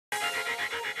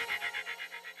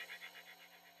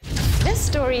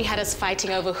story had us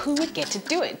fighting over who would get to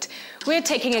do it. We're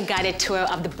taking a guided tour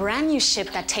of the brand new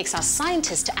ship that takes our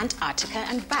scientists to Antarctica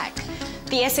and back.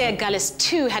 The SA Aghulus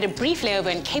Two had a brief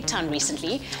layover in Cape Town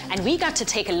recently, and we got to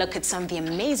take a look at some of the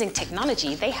amazing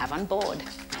technology they have on board.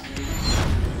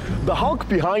 The hulk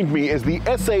behind me is the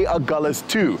SA Aghulus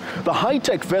Two, the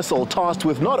high-tech vessel tasked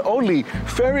with not only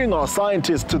ferrying our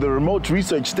scientists to the remote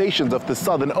research stations of the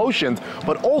Southern Oceans,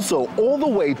 but also all the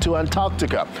way to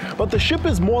Antarctica. But the ship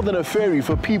is more than a ferry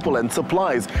for people and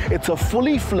supplies. It's a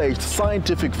fully fledged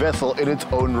scientific vessel in its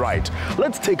own right.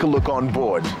 Let's take a look on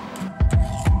board.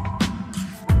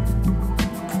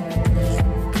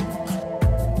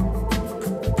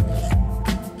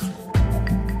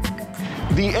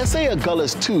 The SA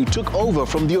Aghulus Two took over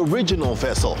from the original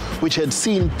vessel, which had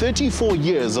seen 34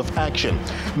 years of action.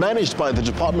 Managed by the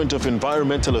Department of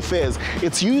Environmental Affairs,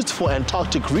 it's used for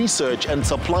Antarctic research and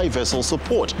supply vessel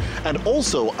support, and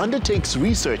also undertakes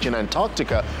research in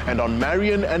Antarctica and on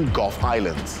Marion and Gough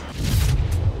Islands.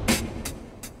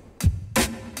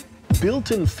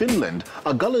 Built in Finland,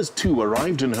 Aghulus Two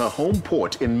arrived in her home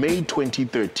port in May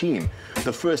 2013.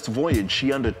 The first voyage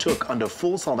she undertook under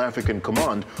full South African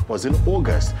command was in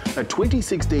August, a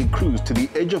 26-day cruise to the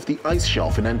edge of the ice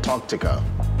shelf in Antarctica.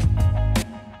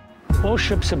 All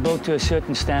ships are built to a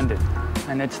certain standard,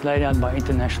 and it's laid out by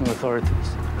international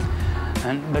authorities.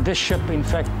 But this ship, in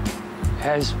fact,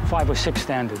 has 5 or 6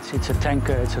 standards. It's a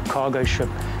tanker, it's a cargo ship,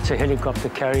 it's a helicopter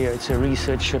carrier, it's a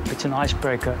research ship, it's an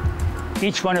icebreaker.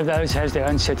 Each one of those has their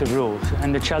own set of rules,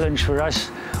 and the challenge for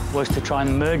us was to try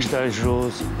and merge those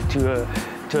rules to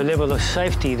a level of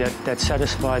safety that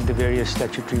satisfied the various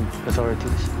statutory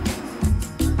authorities.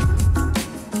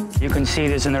 You can see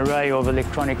there's an array of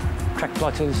electronic track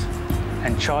plotters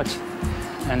and charts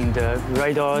and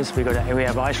radars. We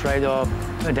have ice radar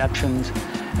adaptions,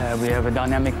 we have a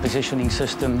dynamic positioning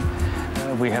system,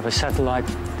 we have a satellite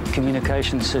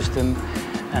communication system,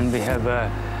 and we have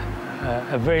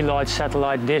a very large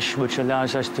satellite dish which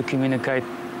allows us to communicate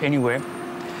anywhere,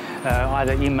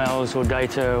 either emails or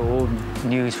data or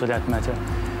news for that matter,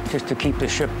 just to keep the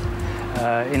ship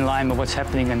in line with what's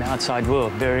happening in the outside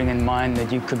world, bearing in mind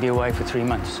that you could be away for 3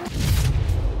 months.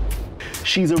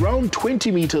 She's around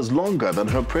 20 meters longer than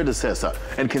her predecessor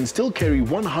and can still carry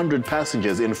 100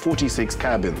 passengers in 46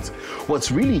 cabins.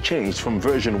 What's really changed from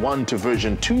version 1 to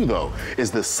version 2, though,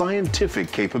 is the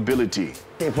scientific capability.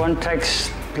 If one takes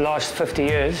the last 50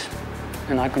 years,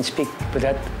 and I can speak with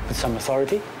that with some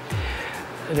authority,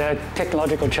 the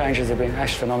technological changes have been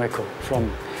astronomical,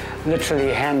 from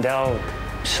literally handheld,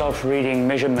 self-reading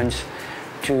measurements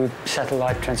to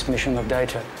satellite transmission of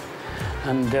data.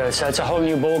 And so it's a whole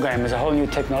new ballgame. There's a whole new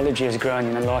technology has grown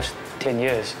in the last 10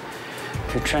 years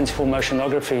to transform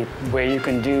oceanography, where you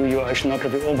can do your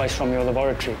oceanography almost from your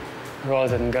laboratory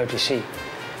rather than go to sea.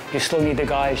 You still need the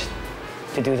guys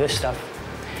to do this stuff,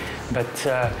 but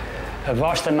a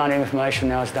vast amount of information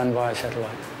now is done via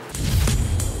satellite.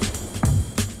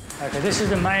 Okay, this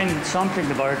is the main sampling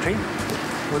laboratory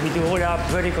where we do all our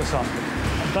vertical sampling.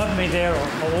 Above me there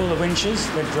are all the winches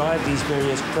that drive these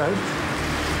various probes.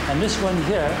 And this one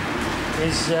here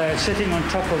is sitting on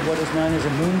top of what is known as a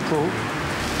moon pool.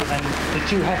 And the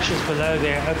 2 hatches below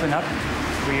there open up.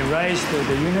 We raise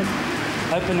the unit,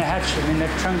 open the hatch, and then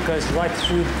that trunk goes right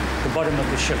through the bottom of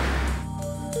the ship.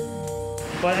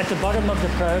 But at the bottom of the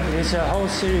probe is a whole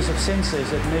series of sensors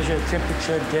that measure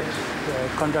temperature, depth,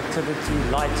 conductivity,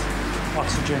 light,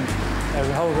 oxygen, a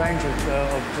whole range of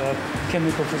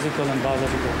chemical, physical, and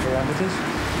biological parameters.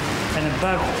 And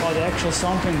above are the actual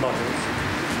sampling bottles.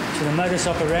 So the modus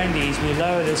operandi is we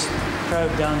lower this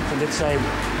probe down to, let's say,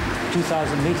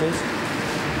 2,000 meters.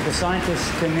 The scientists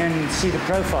can then see the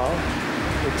profile,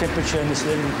 the temperature and the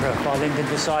salinity profile, and then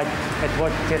decide at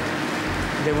what depth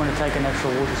they want to take an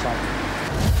actual water sample.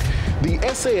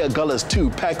 The SA Aghulus Two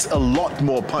packs a lot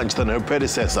more punch than her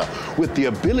predecessor, with the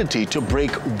ability to break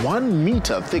 1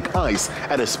 meter thick ice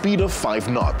at a speed of 5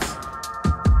 knots.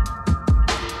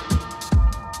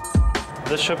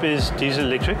 This ship is diesel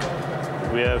electric.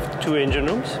 We have 2 engine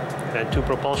rooms and 2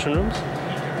 propulsion rooms.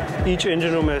 Each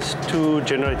engine room has 2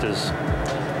 generators.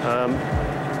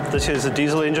 This is the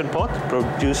diesel engine part,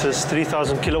 produces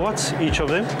 3,000 kilowatts, each of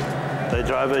them. They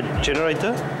drive a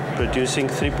generator producing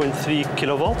 3.3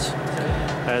 kilovolts.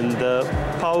 And the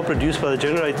power produced by the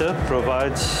generator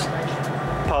provides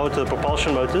power to the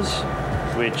propulsion motors,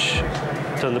 which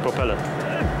turn the propeller.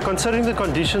 Considering the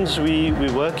conditions we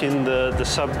work in, the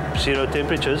sub-zero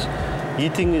temperatures,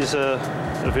 heating is a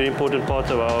very important part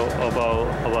of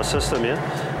our system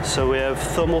here. So we have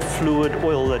thermal fluid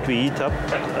oil that we heat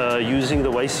up using the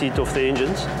waste heat of the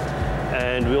engines.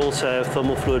 and we also have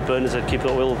thermal fluid burners that keep the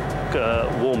oil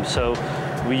warm. So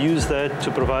we use that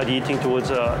to provide heating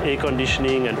towards air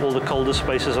conditioning and all the colder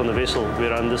spaces on the vessel. We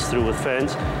run this through with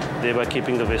fans, thereby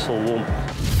keeping the vessel warm.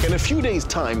 In a few days'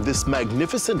 time, this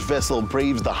magnificent vessel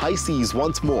braves the high seas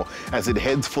once more as it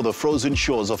heads for the frozen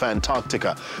shores of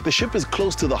Antarctica. The ship is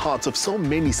close to the hearts of so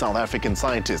many South African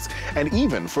scientists, and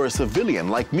even for a civilian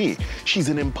like me, she's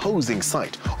an imposing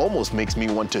sight. Almost makes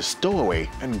me want to stow away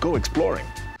and go exploring.